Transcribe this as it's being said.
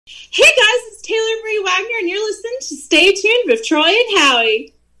Hey guys, it's Taylor Marie Wagner, and you're listening to Stay Tuned with Troy and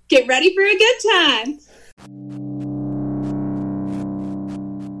Howie. Get ready for a good time.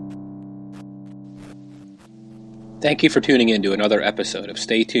 Thank you for tuning in to another episode of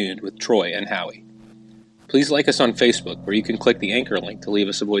Stay Tuned with Troy and Howie. Please like us on Facebook, where you can click the anchor link to leave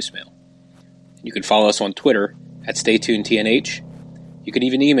us a voicemail. You can follow us on Twitter at StayTunedTNH. You can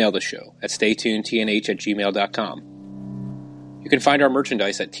even email the show at StayTunedTNH@gmail.com. You can find our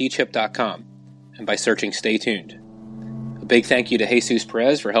merchandise at teechip.com and by searching Stay Tuned. A big thank you to Jesus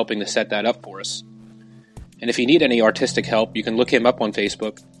Perez for helping to set that up for us. And if you need any artistic help, you can look him up on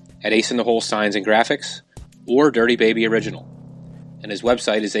Facebook at Ace in the Hole Signs and Graphics or Dirty Baby Original. And his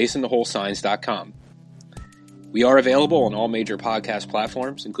website is aceintheholesigns.com. We are available on all major podcast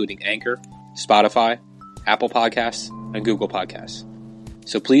platforms, including Anchor, Spotify, Apple Podcasts, and Google Podcasts.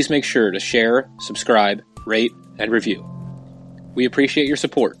 So please make sure to share, subscribe, rate, and review. We appreciate your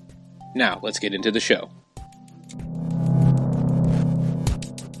support. Now, let's get into the show.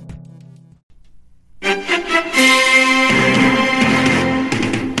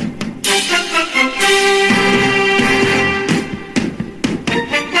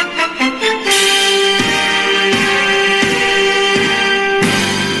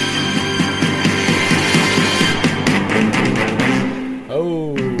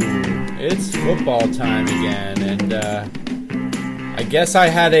 Oh, it's football time again, and I guess I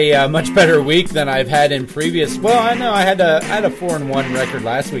had a much better week than I've had in previous. Well, I know I had a 4-1 record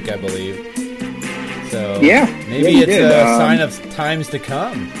last week, I believe. So yeah, maybe it's a sign of times to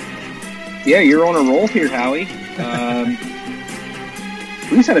come. Yeah, you're on a roll here, Howie.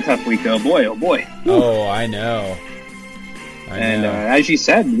 Who's had a tough week though? Boy, oh boy. Oh, I know. As you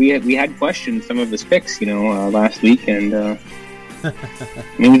said, we had questioned some of his picks, last week, and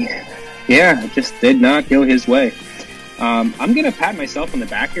it just did not go his way. I'm going to pat myself on the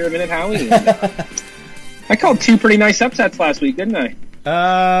back here a minute, Howie. I called two pretty nice upsets last week, didn't I?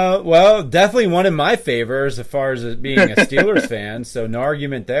 Well, definitely one in my favor as far as it being a Steelers fan, so no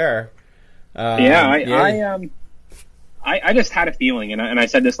argument there. I just had a feeling, and I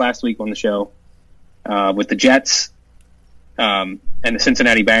said this last week on the show, with the Jets and the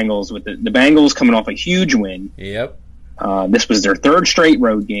Cincinnati Bengals, with the Bengals coming off a huge win. Yep. This was their third straight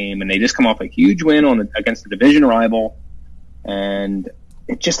road game, and they just come off a huge win against the division rival. And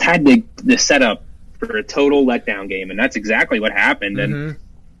it just had the setup for a total letdown game, and that's exactly what happened. Mm-hmm.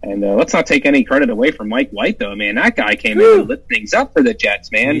 And let's not take any credit away from Mike White, though, man. That guy came in and lit things up for the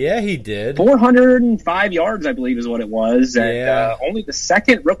Jets, man. Yeah, he did. 405 yards, I believe, is what it was. And yeah. Only the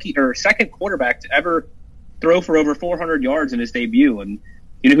second quarterback to ever throw for over 400 yards in his debut. And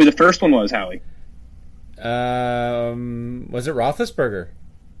you know who the first one was, Howie? Was it Roethlisberger?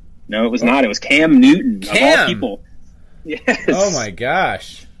 No, it was not. It was Cam Newton, of all people. Yes. Oh, my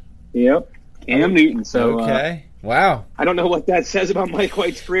gosh. Yep. Cam Newton. So, okay. Wow. I don't know what that says about Mike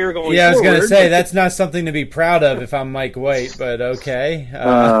White's career going forward. Yeah, I was going to say, that's not something to be proud of if I'm Mike White, but okay.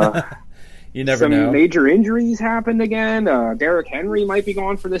 You never know. Some major injuries happened again. Derrick Henry might be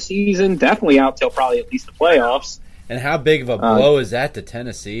gone for the season. Definitely out till probably at least the playoffs. And how big of a blow is that to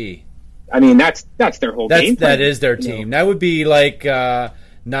Tennessee? I mean, that's their whole game plan. That is their team. That would be like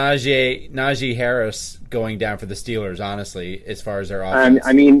Najee Harris going down for the Steelers, honestly, as far as their offense.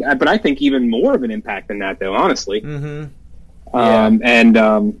 But I think even more of an impact than that, though, honestly. Mm-hmm.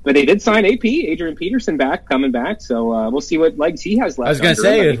 But they did sign AP, Adrian Peterson, coming back, so we'll see what legs he has left. I was going to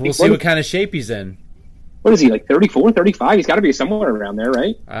say, we'll see what kind of shape he's in. What is he, like 34, 35? He's got to be somewhere around there,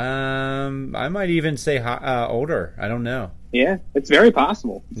 right? I might even say older. I don't know. Yeah, it's very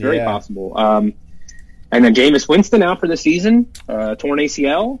possible. It's very possible. And then Jameis Winston out for the season, torn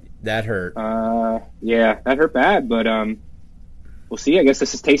ACL. That hurt. That hurt bad, but we'll see. I guess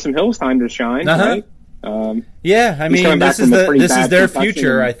this is Taysom Hill's time to shine, right? This is their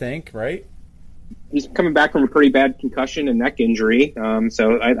future, I think, right? He's coming back from a pretty bad concussion and neck injury,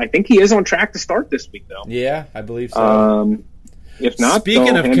 so I think he is on track to start this week, though. Yeah, I believe so. If not,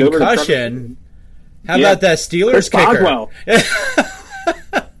 speaking of concussion, how about that Steelers kicker? Boswell.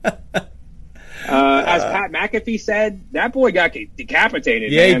 As Pat McAfee said, that boy got decapitated.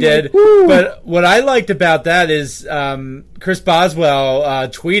 Yeah, man. He did. Like, but what I liked about that is Chris Boswell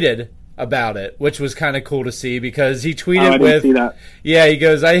tweeted about it, which was kind of cool to see because he tweeted I didn't see that. Yeah, he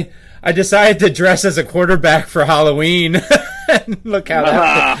goes, I decided to dress as a quarterback for Halloween. and look how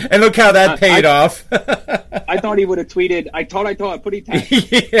that paid off. I thought he would have tweeted. I thought pretty tight.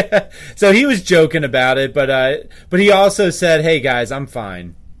 Yeah. So he was joking about it, but he also said, "Hey guys, I'm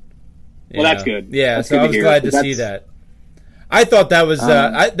fine." Well, that's good. Yeah, that's so good I was glad to see that. I thought that was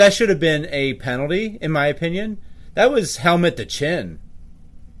that should have been a penalty, in my opinion. That was helmet to chin.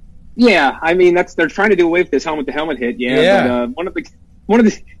 Yeah, I mean they're trying to do away with this helmet to helmet hit. Yeah. But,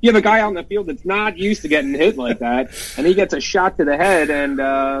 you have a guy out in the field that's not used to getting hit like that, and he gets a shot to the head and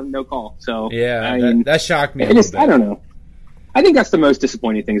no call. So yeah, that shocked me. I don't know. I think that's the most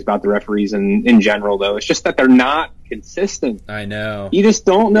disappointing things about the referees in general, though. It's just that they're not consistent. I know. You just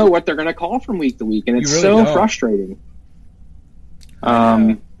don't know what they're going to call from week to week, and it's really frustrating.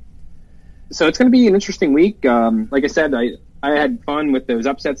 So it's going to be an interesting week. Like I said, I had fun with those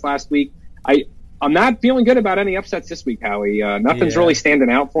upsets last week. I'm not feeling good about any upsets this week, Howie. Nothing's really standing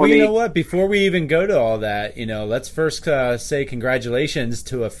out for me. You know what? Before we even go to all that, let's first say congratulations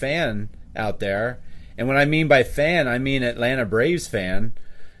to a fan out there. And what I mean by fan, I mean Atlanta Braves fan.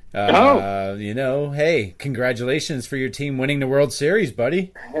 Hey, congratulations for your team winning the World Series,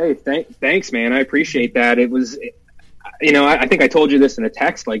 buddy. Hey, thanks, man. I appreciate that. It was, I think I told you this in a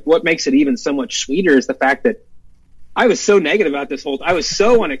text. Like, what makes it even so much sweeter is the fact that I was so negative about this I was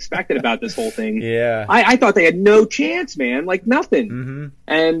so unexpected about this whole thing. Yeah. I thought they had no chance, man. Like, nothing. Mm-hmm.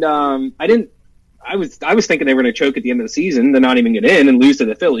 And I was thinking they were going to choke at the end of the season, then not even get in and lose to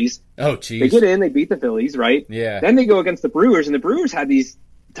the Phillies. Oh, jeez. They get in, they beat the Phillies, right? Yeah. Then they go against the Brewers, and the Brewers had these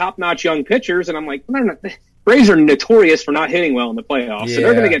top-notch young pitchers, and I'm like, Braves are notorious for not hitting well in the playoffs, so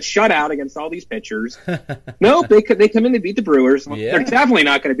they're going to get shut out against all these pitchers. Nope, they come in to beat the Brewers. Yeah. They're definitely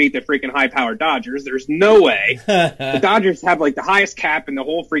not going to beat the freaking high-powered Dodgers. There's no way. The Dodgers have like the highest cap in the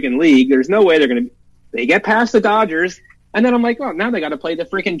whole freaking league. There's no way they're going to. They get past the Dodgers, and then I'm like, well, now they got to play the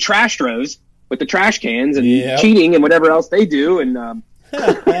freaking Trastros with the trash cans and cheating and whatever else they do, and that's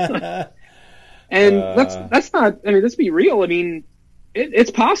not. I mean, let's be real. I mean,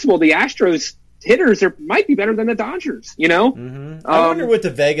 it's possible the Astros hitters might be better than the Dodgers. Mm-hmm. I wonder what the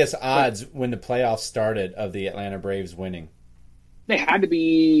Vegas odds when the playoffs started of the Atlanta Braves winning. They had to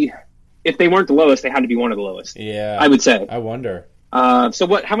be, if they weren't the lowest, they had to be one of the lowest. Yeah, I would say. I wonder. So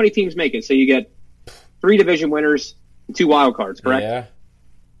what? How many teams make it? So you get 3 division winners and 2 wild cards, correct? Yeah.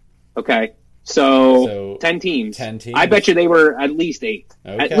 Okay. So 10 teams. 10 teams. I bet you they were at least 8.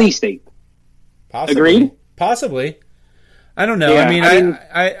 Okay. At least 8. Possibly. Agreed? Possibly. I don't know.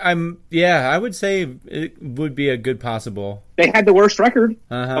 Yeah, I would say it would be a good possible. They had the worst record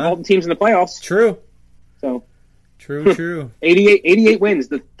of all the teams in the playoffs. True. So. True. 88 wins,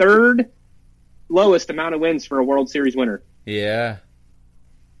 the third lowest amount of wins for a World Series winner. Yeah.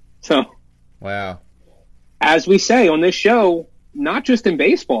 So. Wow. As we say on this show, not just in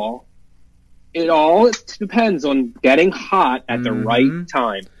baseball, it all depends on getting hot at the right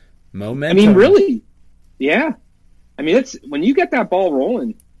time. Momentum. I mean, really. Yeah. I mean, it's when you get that ball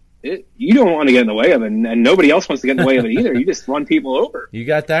rolling, you don't want to get in the way of it, and nobody else wants to get in the way of it either. You just run people over. You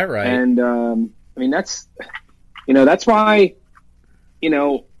got that right. And, I mean, that's why,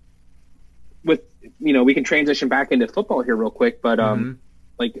 we can transition back into football here real quick, but,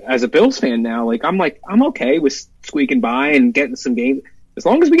 like, as a Bills fan now, I'm okay with squeaking by and getting some games. As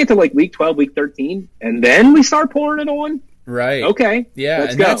long as we get to, like, week 12, week 13, and then we start pouring it on. Right. Okay. Yeah,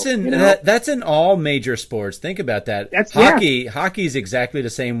 let's and go, that's in all major sports. Think about that. Hockey's exactly the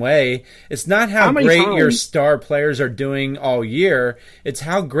same way. It's not how great your star players are doing all year. It's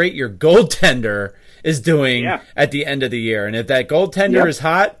how great your goaltender is doing at the end of the year. And if that goaltender is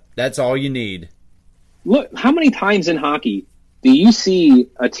hot, that's all you need. Look, how many times in hockey do you see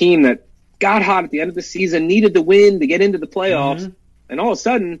a team that got hot at the end of the season, needed the win to get into the playoffs, and all of a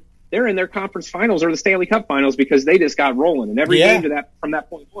sudden they're in their conference finals or the Stanley Cup finals because they just got rolling, and every game from that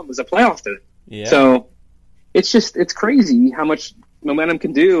point on was a playoff to it. Yeah. So it's crazy how much momentum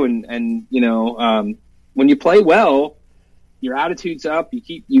can do, and when you play well, your attitude's up.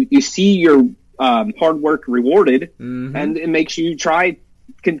 You see your hard work rewarded, and it makes you try to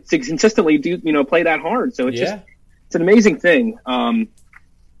consistently play that hard. So it's an amazing thing.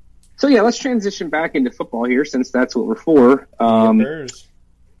 So let's transition back into football here since that's what we're for.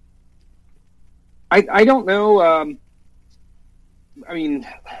 I don't know. I mean,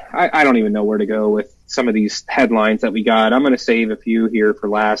 I don't even know where to go with some of these headlines that we got. I'm going to save a few here for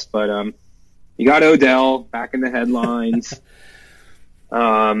last, but you got Odell back in the headlines.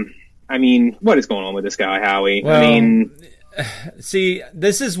 I mean, what is going on with this guy, Howie? Well, I mean, see,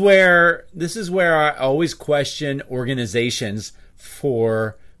 this is where I always question organizations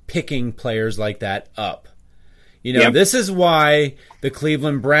for picking players like that up. This is why the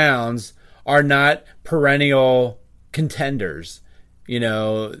Cleveland Browns are not perennial contenders.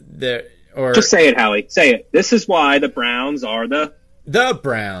 Just say it, Howie. Say it. This is why the Browns are the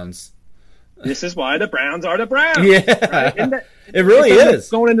Browns. This is why the Browns are the Browns. Yeah, right? It really is.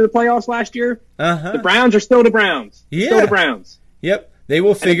 Going into the playoffs last year, the Browns are still the Browns. Yeah. Still the Browns. Yep. They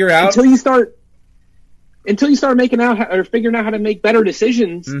will figure out. Until you start until you start making out or figuring out how to make better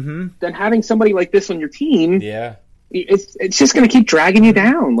decisions, then having somebody like this on your team, it's just going to keep dragging you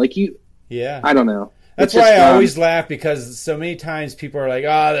down. Like I don't know. That's why I always laugh, because so many times people are like,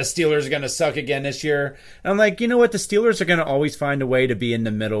 the Steelers are going to suck again this year. And I'm like, you know what? The Steelers are going to always find a way to be in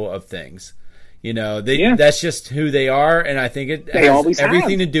the middle of things. You know, that's just who they are, and I think it has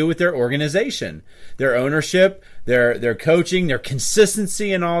everything to do with their organization, their ownership, their coaching, their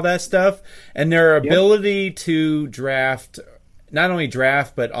consistency, and all that stuff, and their ability to not only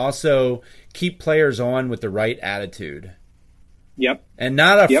draft, but also keep players on with the right attitude. Yep. And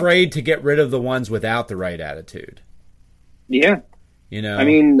not afraid to get rid of the ones without the right attitude. Yeah. You know,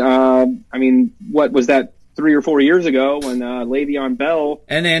 I mean, what was that 3 or 4 years ago when Le'Veon Bell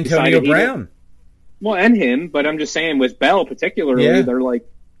and Antonio Brown? Well, and him, but I'm just saying with Bell particularly, they're like,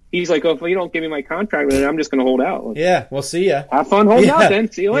 he's like, if you don't give me my contract, then I'm just going to hold out. We'll see ya. Have fun holding out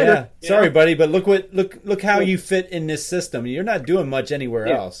then. See you later. Yeah. Sorry, buddy, but look how you fit in this system. You're not doing much anywhere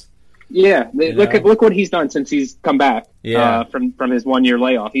else. Yeah, look what he's done since he's come back from his 1 year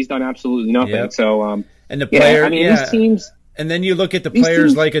layoff. He's done absolutely nothing. Yep. So, and the player, these teams. And then you look at the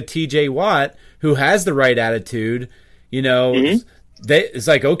players like a T.J. Watt who has the right attitude. You know, it's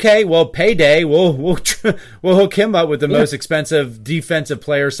like, okay, well, payday, we'll hook him up with the most expensive defensive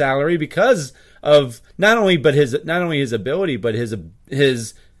player salary because of not only his ability, but his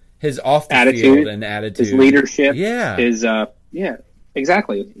off the field and attitude, his leadership, his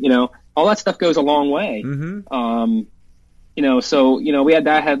exactly. You know, all that stuff goes a long way. You know, so we had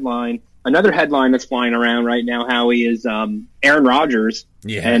that headline. Another headline that's flying around right now, Howie, is Aaron Rodgers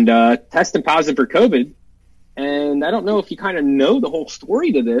and testing positive for COVID. And I don't know if you kind of know the whole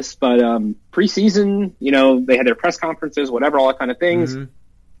story to this, but preseason, you know, they had their press conferences, whatever, all that kind of things.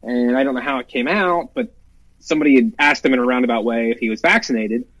 And I don't know how it came out, but somebody had asked him in a roundabout way if he was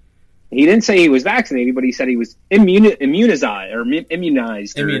vaccinated. He didn't say he was vaccinated, but he said he was immunized. Is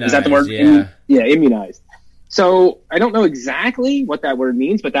that the word? Immunized. So I don't know exactly what that word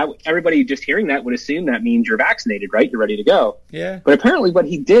means, but that everybody just hearing that would assume that means you're vaccinated, right? You're ready to go. Yeah. But apparently what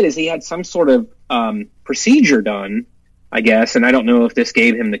he did is he had some sort of procedure done, I guess, and I don't know if this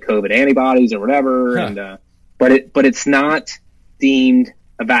gave him the COVID antibodies or whatever. And but it's not deemed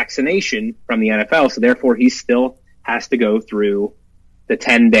a vaccination from the NFL, so therefore he still has to go through the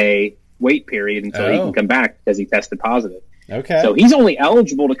 10-day wait period until he can come back because he tested positive. Okay. So he's only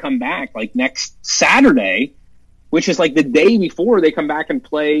eligible to come back like next Saturday, which is like the day before they come back and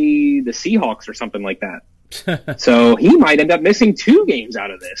play the Seahawks or something like that. So he might end up missing 2 games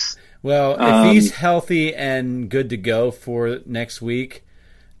out of this. Well, if he's healthy and good to go for next week,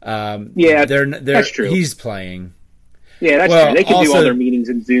 that's true. He's playing. Yeah, that's true. They can do all their meetings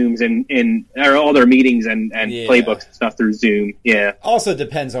and Zooms or all their meetings and playbooks and stuff through Zoom. Yeah. Also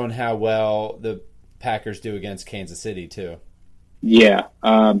depends on how well the Packers do against Kansas City too. Yeah.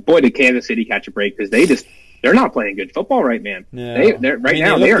 Boy, did Kansas City catch a break because they're not playing good football right, man. No. They are not playing good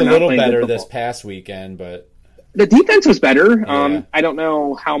football. They looked a little better this past weekend, but the defense was better. I don't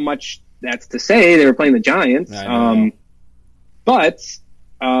know how much that's to say. They were playing the Giants. But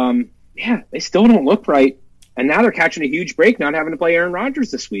they still don't look right. And now they're catching a huge break, not having to play Aaron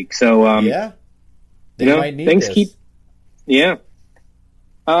Rodgers this week. So they might need things this.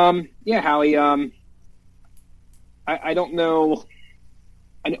 Howie. I don't know.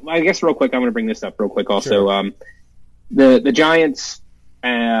 I guess real quick, I'm going to bring this up real quick. Also, sure. The Giants.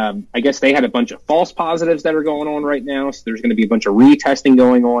 I guess they had a bunch of false positives that are going on right now. So there's going to be a bunch of retesting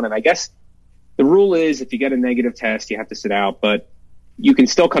going on. And I guess the rule is if you get a negative test, you have to sit out. But you can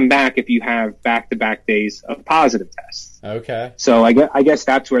still come back if you have back-to-back days of positive tests. Okay. So I guess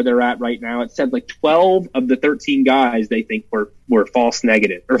that's where they're at right now. It said like 12 of the 13 guys they think were false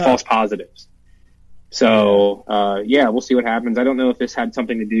negative or false positives. So, we'll see what happens. I don't know if this had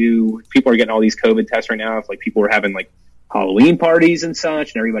something to do. People are getting all these COVID tests right now. If like people were having like Halloween parties and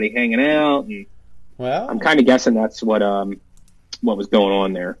such and everybody hanging out. And I'm kind of guessing that's what was going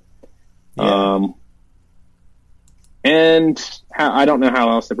on there. Yeah. And I don't know how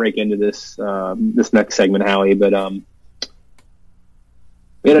else to break into this this next segment, Howie, but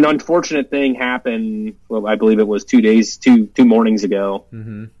we had an unfortunate thing happen. Well, I believe it was 2 mornings ago.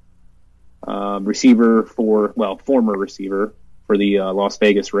 Former receiver for the Las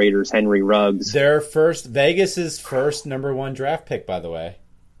Vegas Raiders, Henry Ruggs. Vegas's first number 1 draft pick, by the way.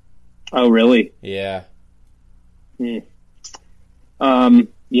 Oh, really? Yeah. He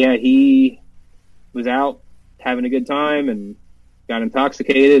was out having a good time and got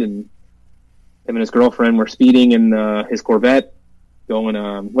intoxicated, and him and his girlfriend were speeding in his Corvette, going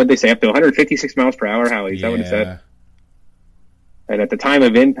what'd they say, up to 156 miles per hour, Howie? Is that what it said? And at the time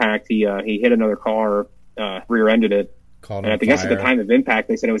of impact, he hit another car rear-ended it. Called and I guess at the time of impact,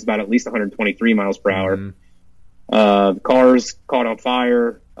 they said it was about at least 123 miles per hour. Mm-hmm. The cars caught on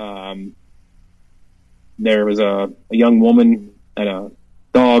fire. There was a young woman and a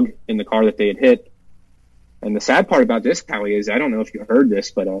dog in the car that they had hit. And the sad part about this, Howie, is I don't know if you heard this,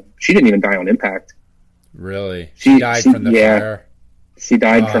 but she didn't even die on impact. Really? She died from the fire? She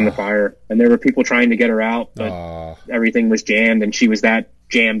died from the fire. And there were people trying to get her out, but everything was jammed, and she was that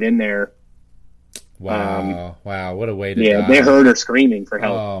jammed in there. Wow. Wow, what a way to die. Yeah, they heard her screaming for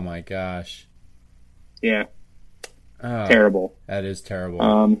help. Oh, my gosh. Yeah. Terrible. That is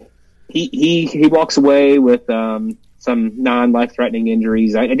terrible. He walks away with some non-life-threatening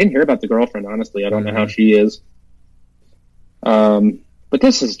injuries. I didn't hear about the girlfriend, honestly. I don't know how she is. But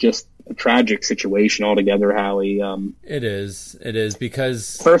this is just a tragic situation altogether, Howie. It is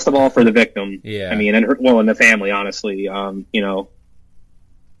because... First of all, for the victim. Yeah. I mean, and the family, honestly.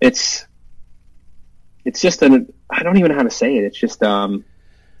 It's just I don't even know how to say it. It's just,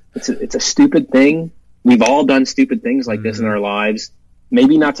 it's a stupid thing. We've all done stupid things like this in our lives.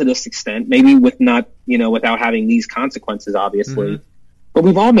 Maybe not to this extent. Maybe without having these consequences, obviously. Mm-hmm. But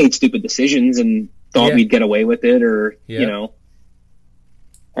we've all made stupid decisions and thought we'd get away with it, or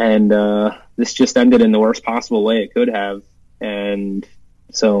and this just ended in the worst possible way it could have. And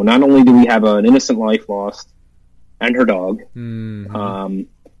so, not only do we have an innocent life lost, and her dog, her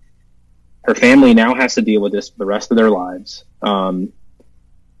family now has to deal with this for the rest of their lives. And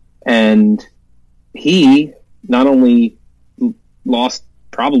he not only lost,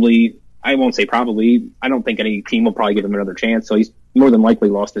 probably, I won't say probably, I don't think any team will probably give him another chance, so he's more than likely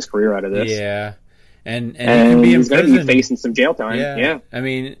lost his career out of this. Yeah. And he can be in he's prison. Going to be facing some jail time. Yeah. I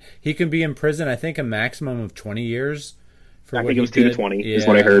mean, he can be in prison, I think, a maximum of 20 years. I think it was 2 to 20 is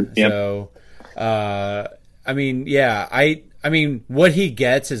what I heard. Yep. So, I mean, I mean, what he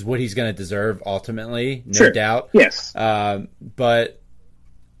gets is what he's going to deserve ultimately, no doubt. Yes. But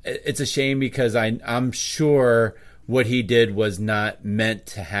it's a shame because I'm sure what he did was not meant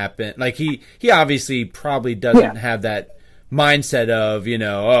to happen. Like he obviously probably doesn't have that mindset of,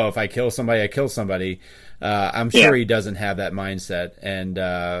 if I kill somebody, I kill somebody. I'm sure he doesn't have that mindset. And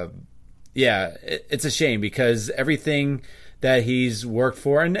it's a shame because everything that he's worked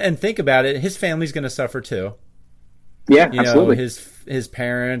for, and think about it, his family's going to suffer too. Yeah, absolutely. His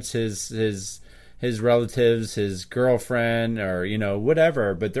parents, his relatives, his girlfriend, or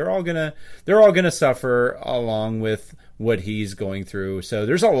whatever. But they're all gonna suffer along with what he's going through. So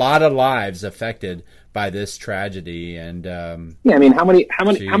there's a lot of lives affected by this tragedy. And I mean, how many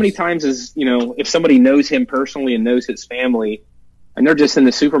times is if somebody knows him personally and knows his family, and they're just in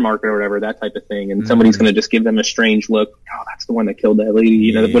the supermarket or whatever, that type of thing, and somebody's going to just give them a strange look. Oh, that's the one that killed that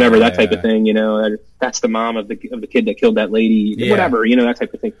lady, whatever, that type of thing. That's the mom of the kid that killed that lady, whatever, that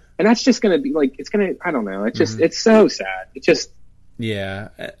type of thing. And that's just going to be like, I don't know. It's just, it's so sad. It just, I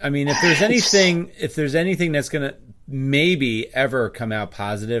mean, if there's anything that's going to maybe ever come out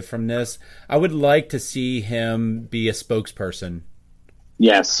positive from this, I would like to see him be a spokesperson.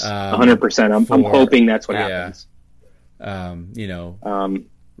 Yes, 100%. I'm hoping that's what happens.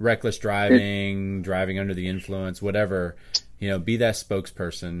 Reckless driving, driving under the influence, whatever, be that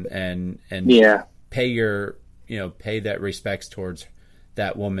spokesperson and pay that respects towards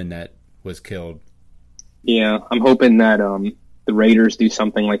that woman that was killed. Yeah, I'm hoping that the Raiders do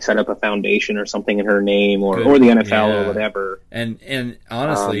something like set up a foundation or something in her name, or the NFL or whatever. And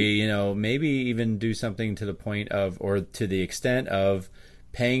honestly, maybe even do something to the point of, or to the extent of,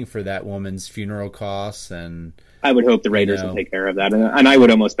 paying for that woman's funeral costs. And I would hope the Raiders will take care of that, and I would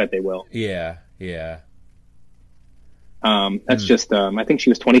almost bet they will. Yeah. That's just. I think she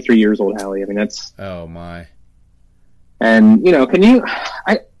was 23 years old, Hallie. I mean, that's. Oh my. And can you?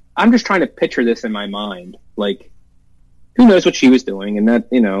 I'm just trying to picture this in my mind. Like, who knows what she was doing, and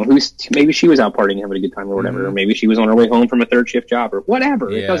that maybe she was out partying, having a good time, or whatever, or maybe she was on her way home from a third shift job, or whatever.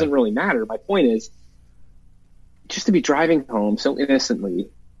 It doesn't really matter. My point is, just to be driving home so innocently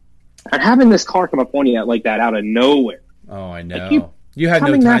and having this car come up on you like that out of nowhere. Oh, I know. Like you had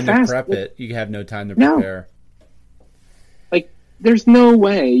no time to prep it. You have no time to prepare. Like, there's no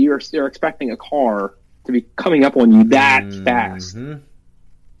way you're expecting a car to be coming up on you that fast.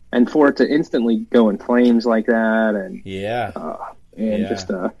 And for it to instantly go in flames like that. And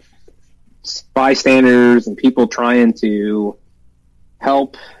just bystanders and people trying to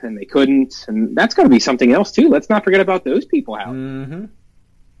help, and they couldn't, and that's got to be something else too. Let's not forget about those people out. The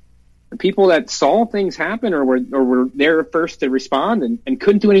people that saw things happen, or were there first to respond, and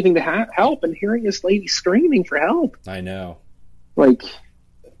couldn't do anything to help, and hearing this lady screaming for help. I know. Like,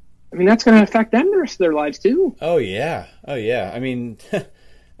 I mean, that's going to affect them the rest of their lives too. Oh yeah. I mean,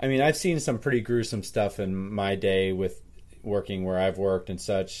 I mean, I've seen some pretty gruesome stuff in my day with working where I've worked and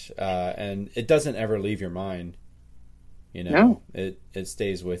such, and it doesn't ever leave your mind. You know, no. It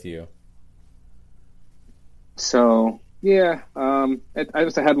stays with you. So, yeah, it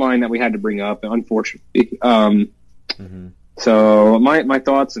was a headline that we had to bring up, unfortunately. So my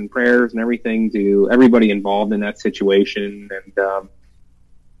thoughts and prayers and everything to everybody involved in that situation. And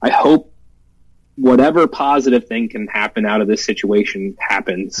I hope whatever positive thing can happen out of this situation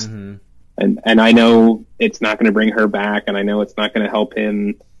happens. And I know it's not going to bring her back, and I know it's not going to help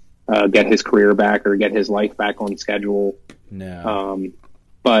him get his career back or get his life back on schedule. No.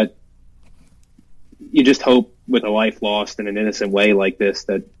 But you just hope with a life lost in an innocent way like this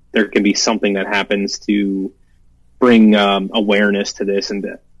that there can be something that happens to bring awareness to this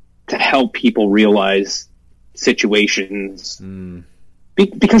and to help people realize situations.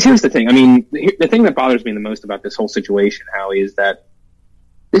 Because here's the thing. I mean, the thing that bothers me the most about this whole situation, Howie, is that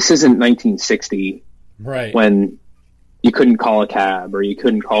this isn't 1960, right? When you couldn't call a cab or you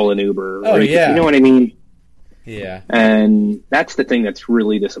couldn't call an Uber. Oh, yeah. You know what I mean? Yeah. And that's the thing that's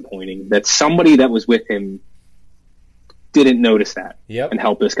really disappointing, that somebody that was with him didn't notice that and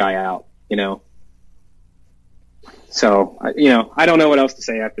help this guy out, you know? So, I don't know what else to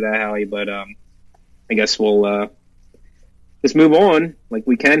say after that, Howie, but I guess we'll just move on like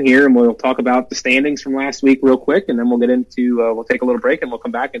we can here, and we'll talk about the standings from last week real quick, and then we'll get into we'll take a little break, and we'll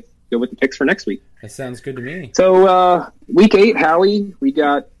come back and go with the picks for next week. That sounds good to me. So week 8, Howie, we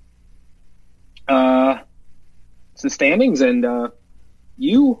got some standings, and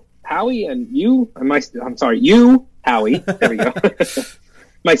you, Howie, and you, you, Howie, there we go,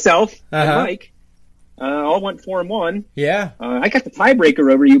 myself and Mike, all went 4-1. Yeah. I got the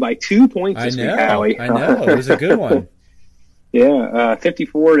tiebreaker over you by 2 points this week, Howie. I know. It was a good one. Yeah,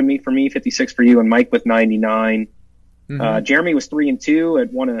 54 for me, 56 for you, and Mike with 99. Jeremy was 3-2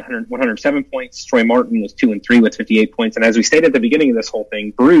 at 107 points. Troy Martin was 2-3 with 58 points. And as we stated at the beginning of this whole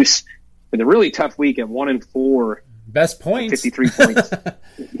thing, Bruce with a really tough week at 1-4, best points, 53 points.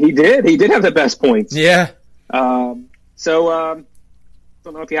 He did have the best points. Yeah. So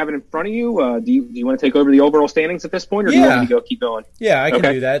don't know if you have it in front of you. Do you want to take over the overall standings at this point, or do you want me to keep going? Yeah, I can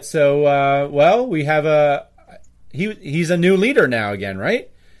do that. So, we have he's a new leader now again, right?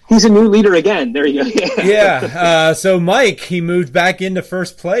 He's a new leader again. There you go. Yeah. So Mike, he moved back into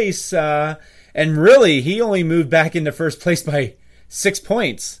first place, and really, he only moved back into first place by 6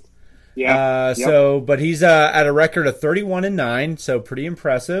 points. Yeah. But he's at a record of 31-9, so pretty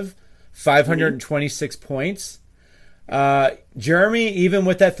impressive. 526 points. Jeremy, even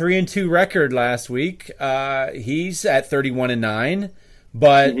with that 3-2 record last week, he's at 31-9,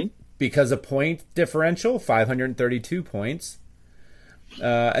 but because of point differential, 532 points.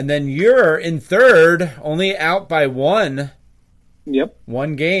 And then you're in third, only out by one. Yep.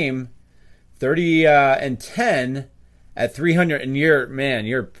 One game, 30-10 at 300. And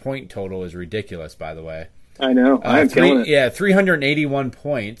your point total is ridiculous, by the way. I know. I'm killing it. Yeah, 381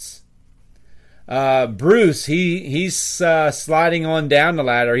 points. Bruce, he's sliding on down the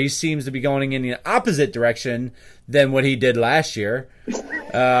ladder. He seems to be going in the opposite direction than what he did last year.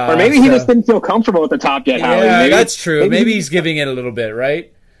 Or maybe he just didn't feel comfortable at the top yet, Howie. Yeah, that's true. Maybe he's giving it a little bit,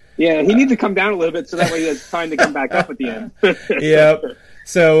 right? Yeah, he needs to come down a little bit so that way he has time to come back up at the end. Yep.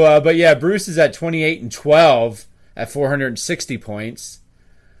 So, Bruce is at 28-12 at 460 points.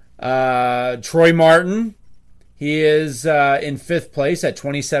 Troy Martin, he is in fifth place at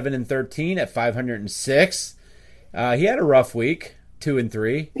 27-13 at 506. He had a rough week,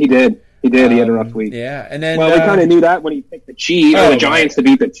 2-3. He did. He had a rough week. Yeah, and then we kind of knew that when he picked the Chiefs, or the Giants to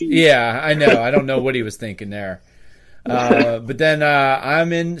beat the Chiefs. Yeah, I know. I don't know what he was thinking there. But then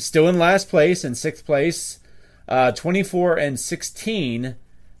I'm still in last place, in sixth place, 24-16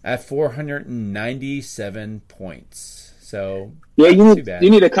 at 497 points. So yeah, you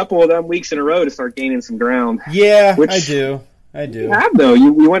need a couple of them weeks in a row to start gaining some ground. Yeah, I do. You have though.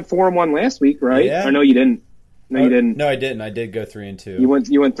 You went 4-1 last week, right? Yeah. Or no, you didn't. No, you didn't. No, I didn't. I did go 3-2. You went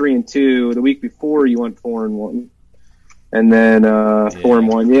 3-2. The week before, you went 4-1, and then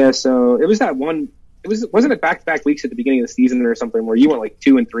 4-1. Yeah, so it was that one. Wasn't it back-to-back weeks at the beginning of the season or something where you went like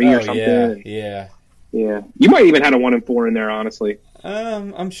 2-3 or something? Yeah. You might even had a 1-4 in there, honestly.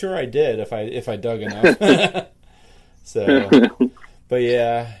 I'm sure I did if I dug enough. So, but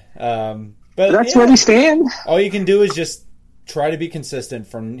yeah. But that's where we stand. All you can do is just try to be consistent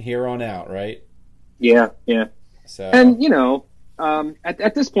from here on out, right? Yeah. So, and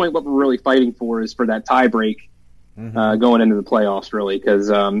at this point, what we're really fighting for is for that tie break going into the playoffs, really, because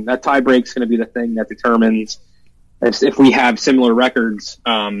that tie break is going to be the thing that determines if we have similar records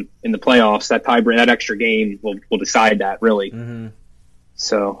in the playoffs. That tie break, that extra game, will decide that, really.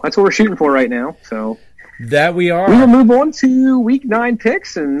 So that's what we're shooting for right now. So that we are. We will move on to Week 9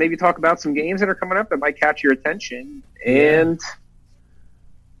 picks and maybe talk about some games that are coming up that might catch your attention. And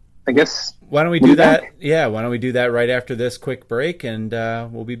I guess why don't we do that? Back? Yeah, why don't we do that right after this quick break, and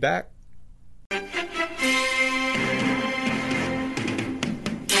we'll be back.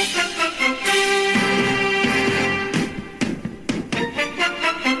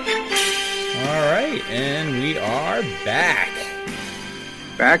 And we are back.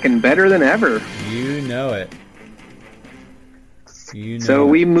 Back and better than ever. You know it. So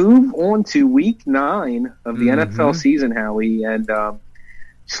we move on to Week 9 of the NFL season, Howie. And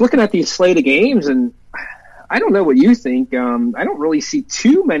just looking at these slate of games, and I don't know what you think. I don't really see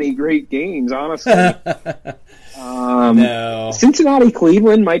too many great games, honestly. No.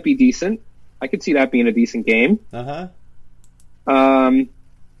 Cincinnati-Cleveland might be decent. I could see that being a decent game. I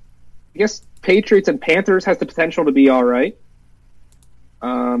guess Patriots and Panthers has the potential to be all right.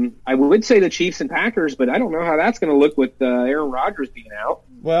 I would say the Chiefs and Packers, but I don't know how that's going to look with Aaron Rodgers being out.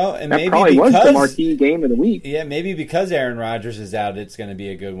 Well, and that maybe probably because, was the marquee game of the week. Yeah, maybe because Aaron Rodgers is out, it's going to be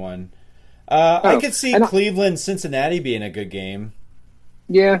a good one. I could see Cleveland-Cincinnati being a good game.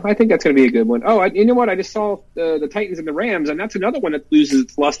 Yeah, I think that's going to be a good one. Oh, you know what? I just saw the Titans and the Rams, and that's another one that loses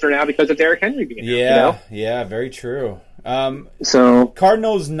its luster now because of Derrick Henry being out. Yeah, very true. So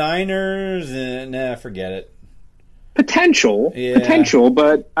Cardinals, Niners, forget it. Potential,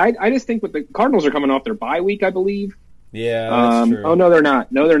 but I just think with the Cardinals are coming off their bye week, I believe. Yeah, that's true. Oh no, they're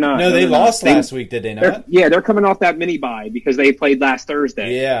not. No, they lost last week, did they not? They're coming off that mini bye because they played last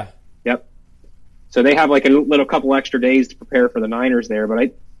Thursday. Yeah. Yep. So they have like a little couple extra days to prepare for the Niners there,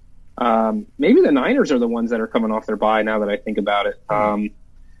 but maybe the Niners are the ones that are coming off their bye now that I think about it. Let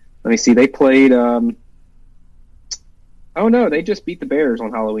me see. They played. Oh no, they just beat the Bears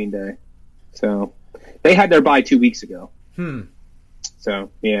on Halloween Day. So they had their bye 2 weeks ago.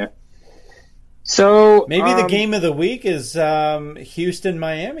 So yeah. So maybe the game of the week is Houston,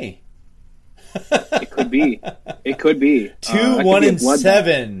 Miami. It could be.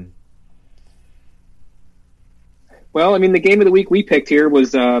 2-1-7. Well, I mean, the game of the week we picked here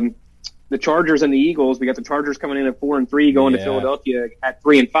was the Chargers and the Eagles. We got the Chargers coming in at 4-3, going to Philadelphia at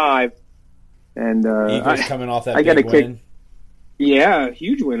 3-5, and Eagles coming off that big win. Yeah,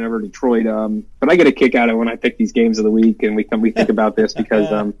 huge win over Detroit. But I get a kick out of it when I pick these games of the week, and we think about this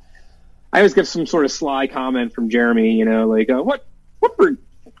because I always get some sort of sly comment from Jeremy. You know, like what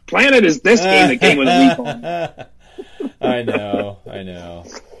planet is this game? The game of the week on. I know.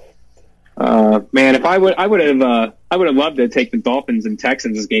 Man, if I would have loved to take the Dolphins and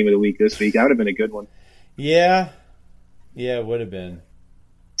Texans as game of the week this week. That would have been a good one. Yeah, it would have been.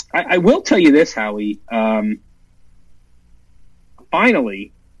 I will tell you this, Howie.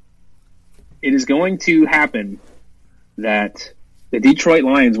 Finally, it is going to happen that the Detroit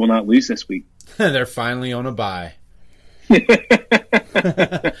Lions will not lose this week. They're finally on a bye.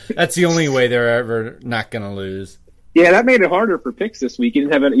 That's the only way they're ever not going to lose. Yeah, that made it harder for picks this week. You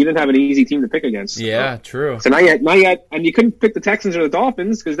didn't have an easy team to pick against. Yeah, true. So not yet, and you couldn't pick the Texans or the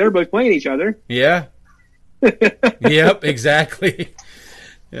Dolphins because they're both playing each other. Yeah. Yep, exactly.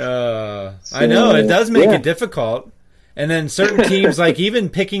 I know it does make it difficult. And then certain teams, like even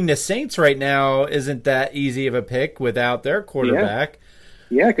picking the Saints right now, isn't that easy of a pick without their quarterback.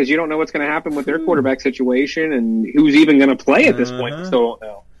 Yeah, because you don't know what's going to happen with their quarterback situation and who's even going to play at this point. We still don't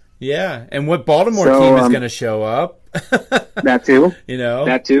know. Yeah, and what Baltimore team is going to show up. That too.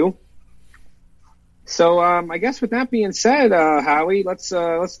 That too. So I guess with that being said, Howie, let's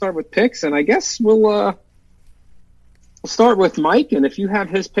start with picks, and I guess we'll start with Mike. And if you have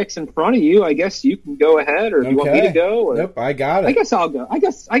his picks in front of you, I guess you can go ahead, or do you want me to go? Or... Nope, I got it. I guess I'll go. I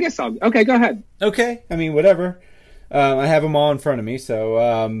guess I'll. Okay, go ahead. Okay, I mean whatever. I have them all in front of me.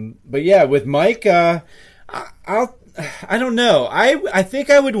 So, but yeah, with Mike, I don't know. I think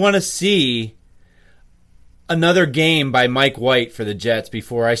I would want to see another game by Mike White for the Jets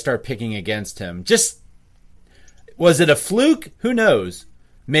before I start picking against him. Just, was it a fluke? Who knows?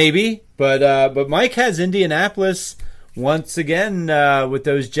 Maybe, but Mike has Indianapolis once again with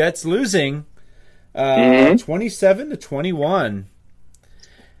those Jets losing 27-21,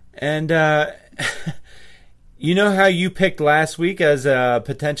 and you know how you picked last week as a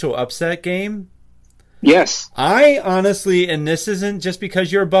potential upset game? Yes. I honestly, and this isn't just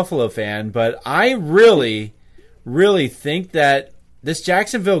because you're a Buffalo fan, but I really, really think that this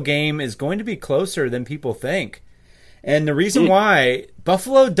Jacksonville game is going to be closer than people think. And the reason why,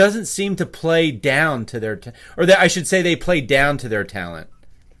 Buffalo doesn't seem to play down to their, I should say they play down to their talent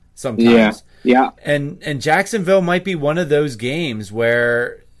sometimes. Yeah. And Jacksonville might be one of those games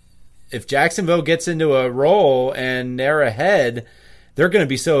where if Jacksonville gets into a roll and they're ahead, they're going to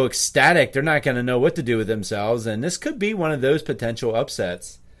be so ecstatic they're not going to know what to do with themselves, and this could be one of those potential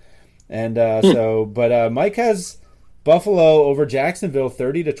upsets. And Mike has Buffalo over Jacksonville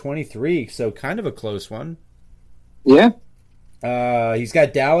 30-23, so kind of a close one. Yeah. He's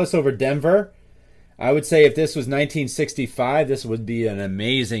got Dallas over Denver. I would say if this was 1965, this would be an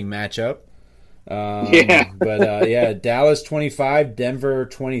amazing matchup. But Dallas 25, Denver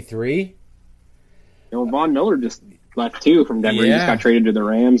 23. Von Miller just left too from Denver. Yeah. He just got traded to the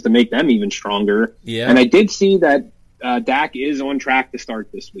Rams to make them even stronger. Yeah. And I did see that Dak is on track to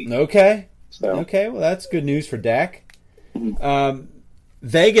start this week. Okay. So. Okay, well, that's good news for Dak.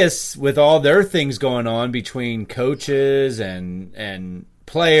 Vegas, with all their things going on between coaches and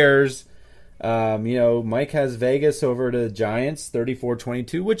players, Mike has Vegas over to Giants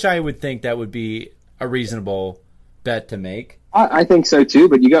 34-22, which I would think that would be a reasonable bet to make. I think so too,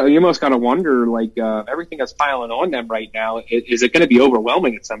 but you almost got to wonder, like, everything that's piling on them right now, is it going to be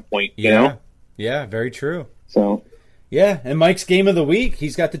overwhelming at some point? You know? Yeah, very true. So, yeah, and Mike's game of the week,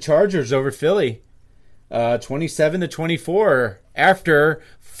 he's got the Chargers over Philly, 27-24, after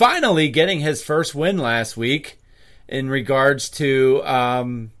finally getting his first win last week in regards to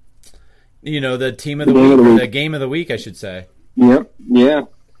the team of the week, or the game of the week, I should say. Yep. Yeah.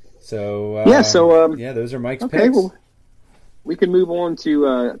 So those are Mike's picks. Well, we can move on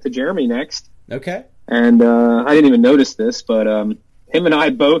to Jeremy next. Okay. And I didn't even notice this, but him and I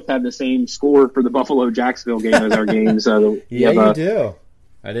both have the same score for the Buffalo-Jacksonville game as our game. So you do.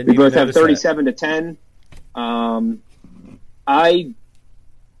 I didn't. We both have 37-10. I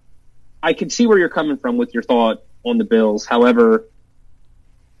can see where you're coming from with your thought on the Bills. However,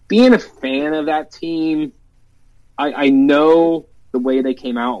 being a fan of that team, I know the way they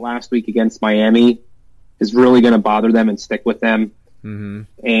came out last week against Miami is really going to bother them and stick with them. Mm-hmm.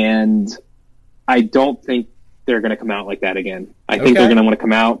 And I don't think they're going to come out like that again. I think they're going to want to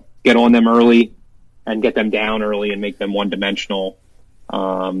come out, get on them early, and get them down early and make them one-dimensional.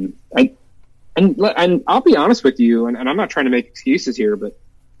 And I'll be honest with you, and I'm not trying to make excuses here, but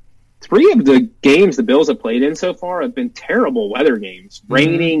 3 of the games the Bills have played in so far have been terrible weather games,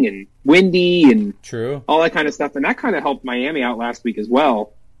 raining and windy and all that kind of stuff. And that kind of helped Miami out last week as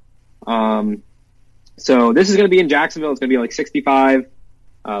well. So this is going to be in Jacksonville. It's going to be like 65.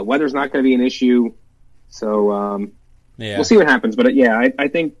 Weather's not going to be an issue. So we'll see what happens. But I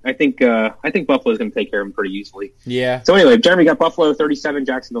think Buffalo is going to take care of them pretty easily. Yeah. So anyway, Jeremy got Buffalo 37,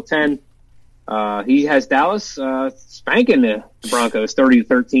 Jacksonville 10. He has Dallas spanking the Broncos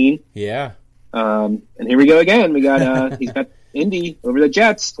 30-13. Yeah. And here we go again. We got he's got Indy over the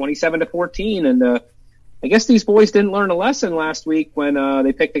Jets 27-14, and I guess these boys didn't learn a lesson last week when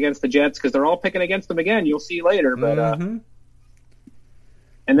they picked against the Jets, because they're all picking against them again. You'll see later, but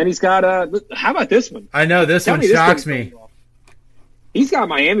and then he's got how about this one? I know this one shocks me. He's got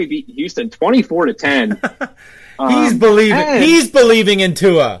Miami beat Houston 24-10. He's believing in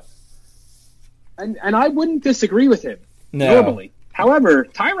Tua. And I wouldn't disagree with him normally. However,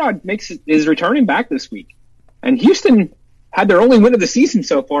 Tyrod is returning back this week, and Houston had their only win of the season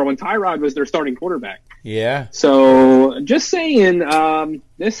so far when Tyrod was their starting quarterback. Yeah. So just saying,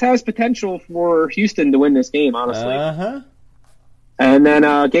 this has potential for Houston to win this game, honestly. Uh-huh. And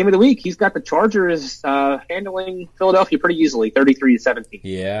then game of the week, he's got the Chargers handling Philadelphia pretty easily, 33-17.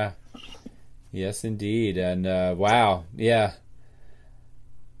 Yeah. Yes, indeed. And wow, yeah.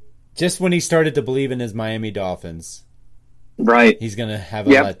 Just when he started to believe in his Miami Dolphins, right? He's gonna have a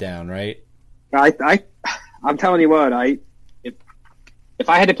letdown, right? I'm telling you what, if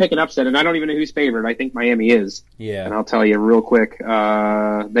I had to pick an upset, and I don't even know who's favored, I think Miami is. Yeah. And I'll tell you real quick, they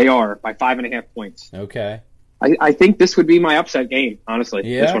are by 5.5 points. Okay. I think this would be my upset game, honestly.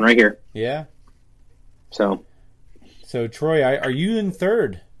 Yeah. This one right here. Yeah. So Troy, are you in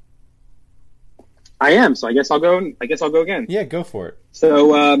third? I am. So I guess I'll go again. Yeah, go for it.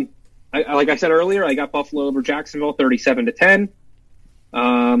 So like I said earlier, I got Buffalo over Jacksonville 37-10.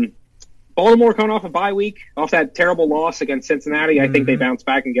 Baltimore coming off a bye week, off that terrible loss against Cincinnati. I think they bounce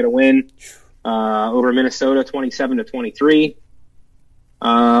back and get a win over Minnesota 27-23.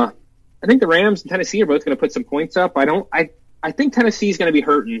 I think the Rams and Tennessee are both going to put some points up. I think Tennessee is going to be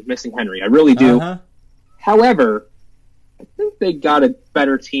hurting missing Henry. I really do. Uh-huh. However, I think they got a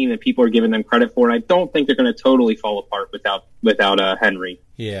better team than people are giving them credit for. I don't think they're going to totally fall apart without Henry.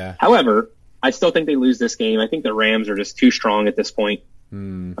 Yeah. However, I still think they lose this game. I think the Rams are just too strong at this point. So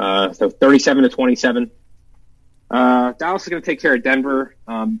 37-27. Dallas is going to take care of Denver.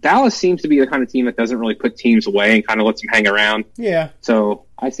 Dallas seems to be the kind of team that doesn't really put teams away and kind of lets them hang around. Yeah. So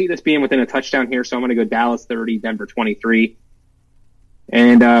I see this being within a touchdown here, so I'm going to go Dallas 30, Denver 23.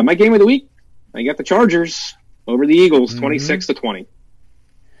 And my game of the week, I got the Chargers over the Eagles 26-20.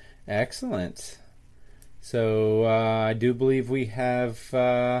 Excellent. So I do believe we have.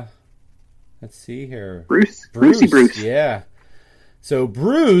 Let's see here. Brucey Bruce. Yeah. So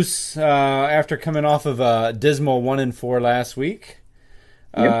Bruce, after coming off of a dismal 1-4 last week,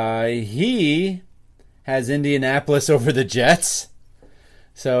 he has Indianapolis over the Jets.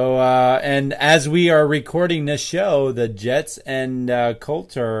 So, and as we are recording this show, the Jets and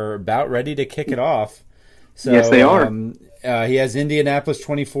Colts are about ready to kick it off. So, yes, they are. He has Indianapolis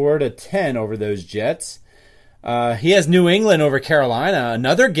 24-10 over those Jets. He has New England over Carolina,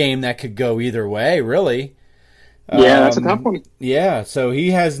 another game that could go either way, really. Yeah, that's a tough one. Yeah, so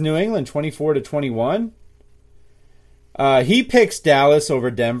he has New England 24-21. He picks Dallas over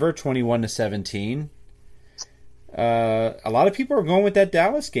Denver 21-17. A lot of people are going with that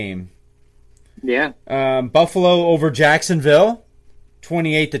Dallas game. Yeah. Buffalo over Jacksonville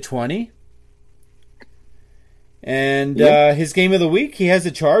 28-20. And his game of the week, he has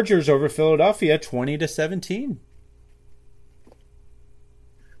the Chargers over Philadelphia 20-17.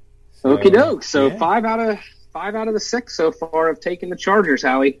 Okie doke. So 5 out of the 6 so far have taken the Chargers,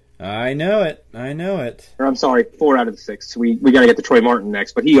 Howie. I know it. Or I'm sorry, 4 out of the 6. We got to get to Troy Martin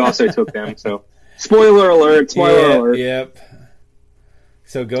next, but he also took them. So spoiler alert. Yep.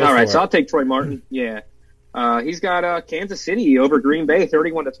 So go. All right, so I'll take Troy Martin. Yeah. He's got Kansas City over Green Bay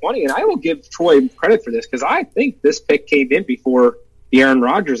 31-20, and I will give Troy credit for this because I think this pick came in before the Aaron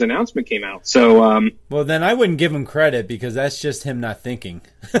Rodgers announcement came out. So, well, then I wouldn't give him credit because that's just him not thinking.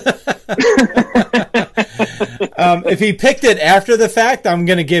 If he picked it after the fact, I'm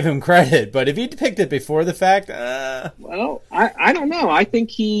going to give him credit. But if he picked it before the fact, well, I don't know. I think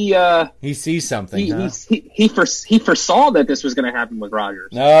he sees something. He foresaw that this was going to happen with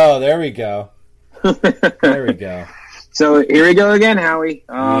Rodgers. Oh, there we go. There we go. So here we go again, Howie.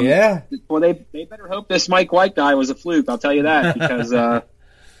 Yeah. Well, they better hope this Mike White guy was a fluke. I'll tell you that because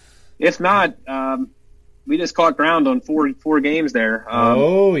if not, we just caught ground on four games there.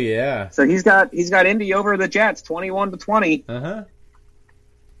 Oh yeah. So he's got Indy over the Jets 21-20.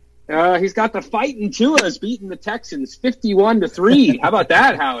 He's got the Fighting Tuas beating the Texans 51-3. How about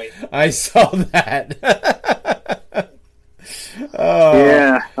that, Howie? I saw that.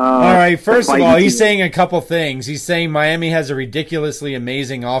 Yeah. All right. First of all, he's saying a couple things. He's saying Miami has a ridiculously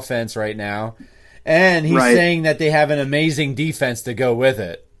amazing offense right now, and he's saying that they have an amazing defense to go with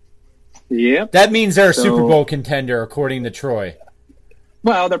it. Yep. That means they're a Super Bowl contender, according to Troy.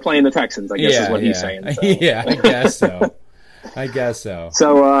 Well, they're playing the Texans, I guess is what he's saying. So. Yeah, I guess so.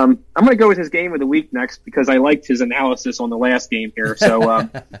 So I'm going to go with his game of the week next because I liked his analysis on the last game here. So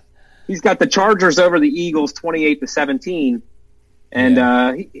he's got the Chargers over the Eagles 28-17.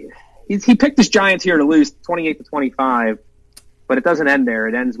 And he picked his Giants here to lose 28-25, but it doesn't end there.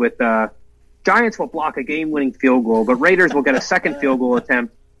 It ends with Giants will block a game-winning field goal, but Raiders will get a second field goal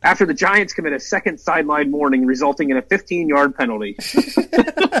attempt after the Giants commit a second sideline warning, resulting in a 15-yard penalty.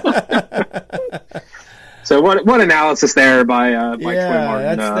 So what analysis there by Troy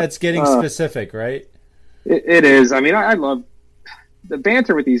Martin. That's getting specific, right? It is. I mean, I love the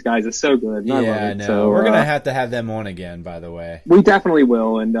banter with these guys is so good. I love it. No, so, we're gonna have to have them on again. By the way, we definitely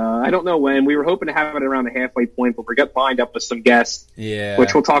will, and I don't know when. We were hoping to have it around the halfway point, but we got lined up with some guests,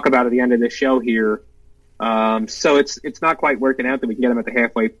 which we'll talk about at the end of this show here. So it's not quite working out that we can get them at the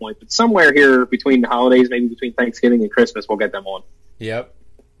halfway point, but somewhere here between the holidays, maybe between Thanksgiving and Christmas, we'll get them on. Yep,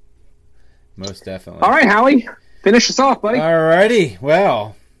 most definitely. All right, Howie, finish us off, buddy. All righty.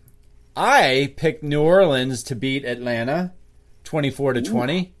 Well, I picked New Orleans to beat Atlanta.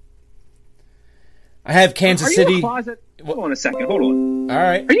 24-20. I have Kansas City. Hold on a second. Hold on. All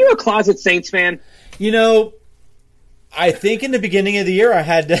right. Are you a closet Saints fan? You know, I think in the beginning of the year I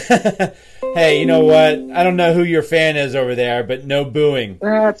had to. Hey, you know what? I don't know who your fan is over there, but no booing.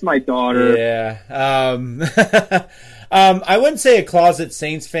 That's my daughter. Yeah. I wouldn't say a closet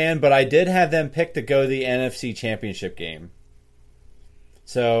Saints fan, but I did have them pick to go to the NFC Championship game.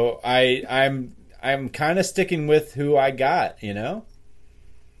 So I'm kind of sticking with who I got, you know?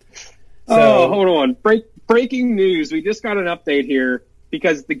 So, hold on. Breaking news. We just got an update here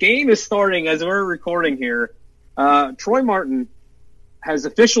because the game is starting as we're recording here. Troy Martin has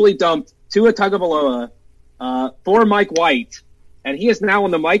officially dumped Tua Tagovailoa for Mike White, and he is now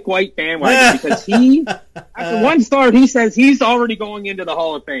on the Mike White bandwagon because after one start, he says he's already going into the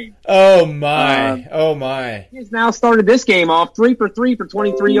Hall of Fame. Oh, my. He's now started this game off 3 for 3 for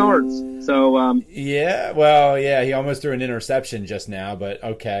 23 yards. So, he almost threw an interception just now, but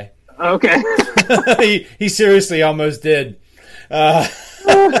okay. Okay. he seriously almost did. But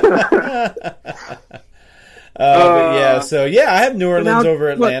I have New Orleans over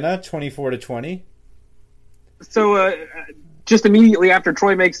Atlanta, 24-20. So, just immediately after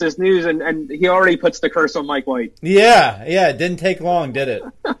Troy makes this news, and he already puts the curse on Mike White. Yeah, it didn't take long, did it?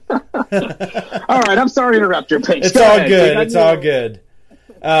 All right, I'm sorry to interrupt your picks. It's all good. It's all good.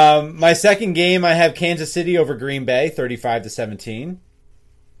 My second game, I have Kansas City over Green Bay, 35-17.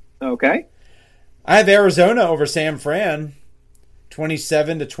 Okay. I have Arizona over San Fran,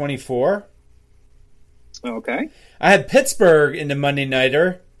 27-24. Okay. I had Pittsburgh in the Monday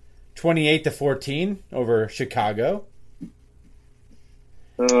Nighter, 28-14 over Chicago.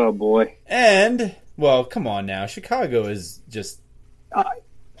 Oh, boy. And, well, come on now. Chicago is just...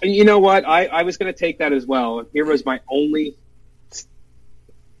 You know what? I was going to take that as well. Here was my only...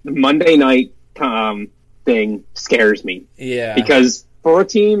 Monday night thing scares me. Yeah. Because for a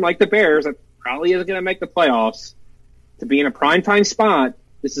team like the Bears that probably isn't going to make the playoffs, to be in a primetime spot,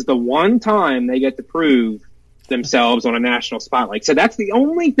 this is the one time they get to prove themselves on a national spotlight. So that's the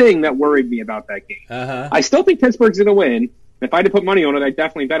only thing that worried me about that game. Uh-huh. I still think Pittsburgh's going to win. If I had to put money on it, I'd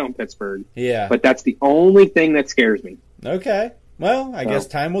definitely bet on Pittsburgh. Yeah. But that's the only thing that scares me. Okay. Well, I guess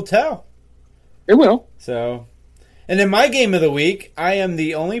time will tell. It will. So, and in my game of the week, I am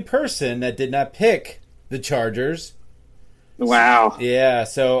the only person that did not pick the Chargers. Wow. Yeah,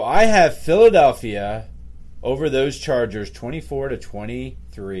 so I have Philadelphia over those Chargers,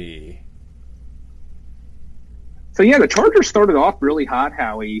 24-23. So, yeah, the Chargers started off really hot,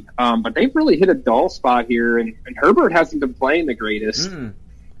 Howie, but they've really hit a dull spot here, and Herbert hasn't been playing the greatest.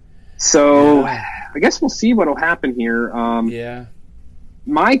 So, I guess we'll see what will happen here. Yeah.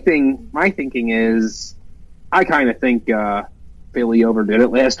 My thinking is, I kind of think Philly overdid it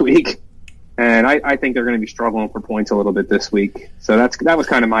last week, and I think they're going to be struggling for points a little bit this week. So that was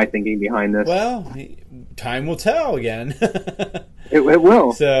kind of my thinking behind this. Well, time will tell again. It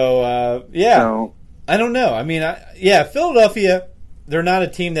will. So, yeah. So, I don't know. I mean, Philadelphia, they're not a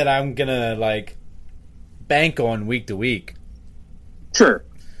team that I'm going to, bank on week to week. Sure.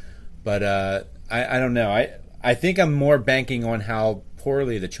 But I don't know. I think I'm more banking on how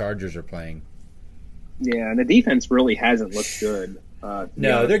poorly the Chargers are playing. Yeah, and the defense really hasn't looked good.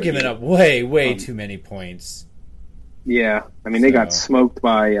 No, they're giving up way too many points. Yeah, I mean, they got smoked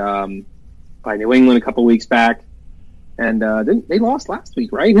by New England a couple weeks back, and they lost last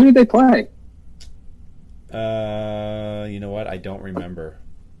week, right? Who did they play? You know what? I don't remember.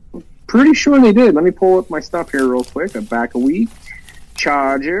 Pretty sure they did. Let me pull up my stuff here real quick. I'm back a week.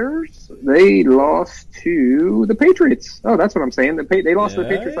 Chargers, they lost to the Patriots. Oh, that's what I'm saying. They lost to the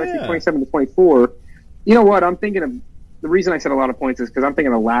Patriots, I think, 27-24. You know what? I'm thinking of the reason I said a lot of points is because I'm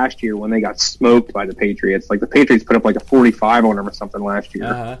thinking of last year when they got smoked by the Patriots. Like the Patriots put up a 45 on them or something last year.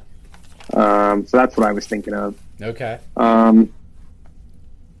 Uh-huh. So that's what I was thinking of. Okay.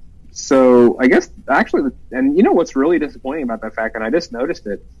 So I guess actually, and you know what's really disappointing about that fact, and I just noticed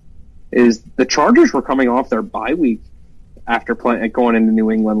it, is the Chargers were coming off their bye week after going into New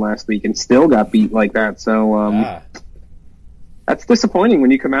England last week and still got beat like that. So that's disappointing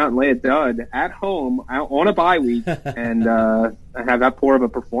when you come out and lay a dud at home on a bye week and have that poor of a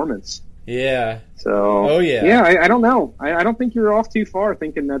performance. Yeah. So. Yeah. I don't know. I don't think you're off too far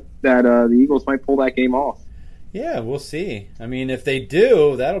thinking that the Eagles might pull that game off. Yeah, we'll see. I mean, if they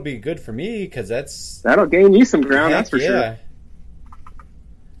do, that'll be good for me because that'll gain you some ground. That's for sure.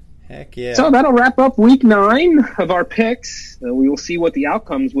 Heck yeah. So that'll wrap up week 9 of our picks. We will see what the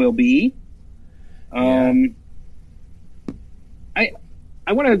outcomes will be. I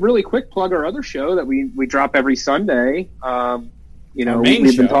want to really quick plug our other show that we drop every Sunday.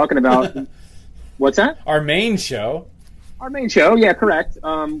 We've been talking about what's that? Our main show. Our main show, yeah, correct.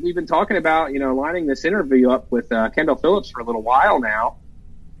 We've been talking about lining this interview up with Kendall Phillips for a little while now.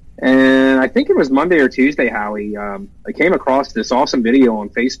 And I think it was Monday or Tuesday, Howie. I came across this awesome video on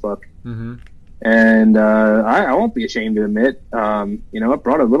Facebook, and I won't be ashamed to admit, it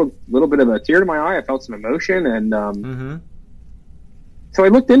brought a little bit of a tear to my eye. I felt some emotion, and so I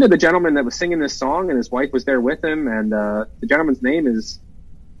looked into the gentleman that was singing this song, and his wife was there with him. And the gentleman's name is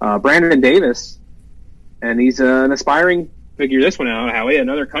Brandon Davis, and he's an aspiring. Figure this one out, Howie,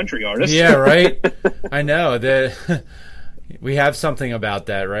 another country artist. Yeah, right. I know that. We have something about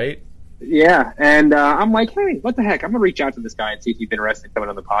that, right? Yeah, and I'm like, hey, what the heck? I'm going to reach out to this guy and see if he'd be interested in coming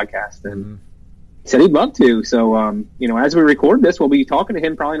on the podcast. And he said he'd love to. So, as we record this, we'll be talking to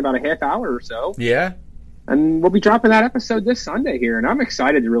him probably in about a half hour or so. Yeah. And we'll be dropping that episode this Sunday here. And I'm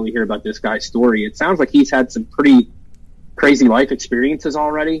excited to really hear about this guy's story. It sounds like he's had some pretty crazy life experiences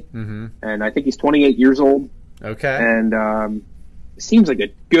already. And I think he's 28 years old. Okay. And seems like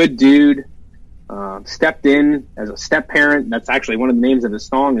a good dude. Stepped in as a step parent. That's actually one of the names of his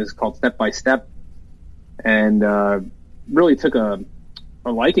song is called Step by Step, and really took a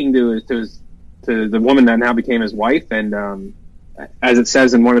liking to the woman that now became his wife, and as it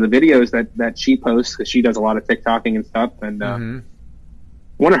says in one of the videos that she posts, because she does a lot of TikToking and stuff, and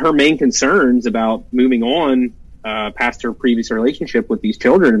one of her main concerns about moving on past her previous relationship with these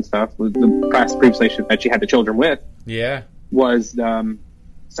children and stuff, with the past previous relationship that she had the children with, was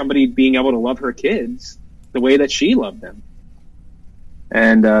somebody being able to love her kids the way that she loved them.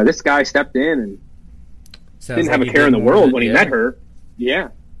 And this guy stepped in and didn't have a care in the world when he met her. Yeah.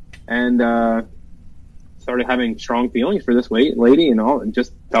 And started having strong feelings for this lady and all, and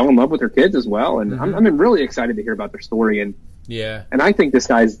just fell in love with her kids as well. And I'm really excited to hear about their story. And and I think this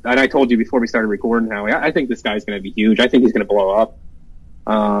guy's, and I told you before we started recording, Howie, I think this guy's going to be huge. I think he's going to blow up.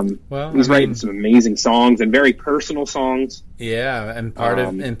 He's writing some amazing songs and very personal songs. Yeah, and part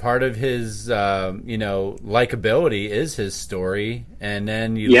of his likability is his story, and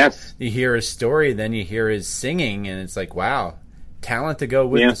then you hear his story, then you hear his singing, and it's like, wow, talent to go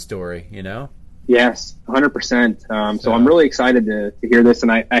with the story, Yes, 100%. So I'm really excited to hear this,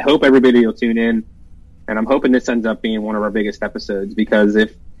 and I hope everybody will tune in, and I'm hoping this ends up being one of our biggest episodes, because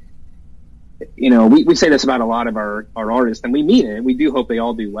if we say this about a lot of our artists, and we mean it. We do hope they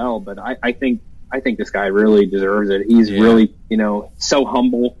all do well, but I think this guy really deserves it. He's really, so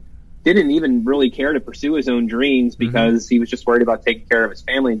humble. Didn't even really care to pursue his own dreams because he was just worried about taking care of his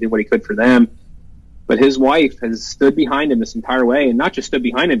family and did what he could for them. But his wife has stood behind him this entire way, and not just stood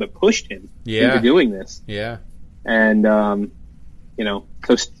behind him, but pushed him into doing this. Yeah. And, so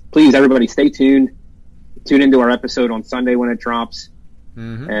please, everybody, stay tuned. Tune into our episode on Sunday when it drops.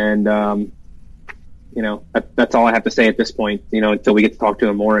 And, that's all I have to say at this point, until we get to talk to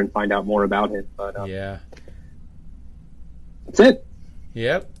him more and find out more about him. But that's it.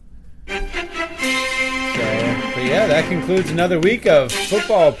 Yep. So, that concludes another week of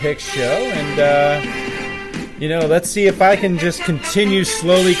Football Picks Show. And, let's see if I can just continue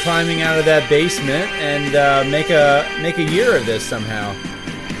slowly climbing out of that basement and make a year of this somehow.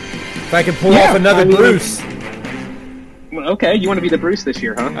 If I can pull off another Bruce. Okay, you want to be the Bruce this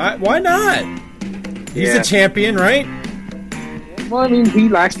year, huh? Why not? He's a champion, right? Well, I mean, he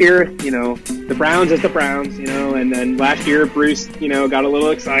last year, the Browns is the Browns, and then last year Bruce, got a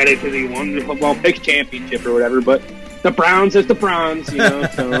little excited because he won the Football Picks Championship or whatever, but the Browns is the Browns, so.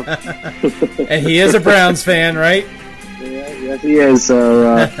 And he is a Browns fan, right? Yeah, yes, he is.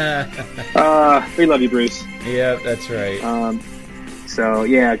 So, we love you, Bruce. Yeah, that's right.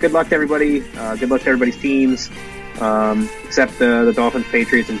 Good luck to everybody. Good luck to everybody's teams. Except the Dolphins,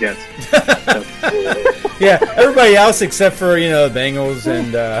 Patriots, and Jets. Yeah, everybody else except for the Bengals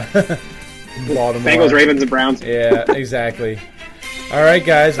and Baltimore. Bengals, Ravens, and Browns. Yeah, exactly. All right,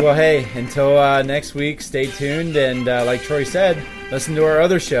 guys. Well, hey, until next week, stay tuned, and like Troy said, listen to our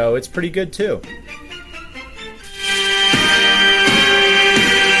other show. It's pretty good too.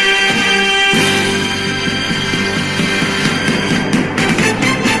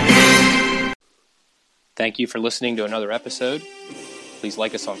 Thank you for listening to another episode. Please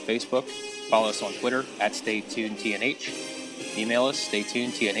like us on Facebook, follow us on Twitter @StayTunedTNH, email us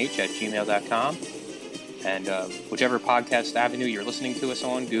staytunedtnh@gmail.com, and whichever podcast avenue you're listening to us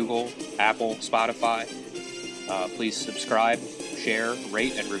on, Google, Apple, Spotify, please subscribe, share,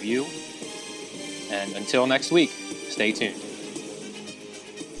 rate, and review. And until next week, stay tuned.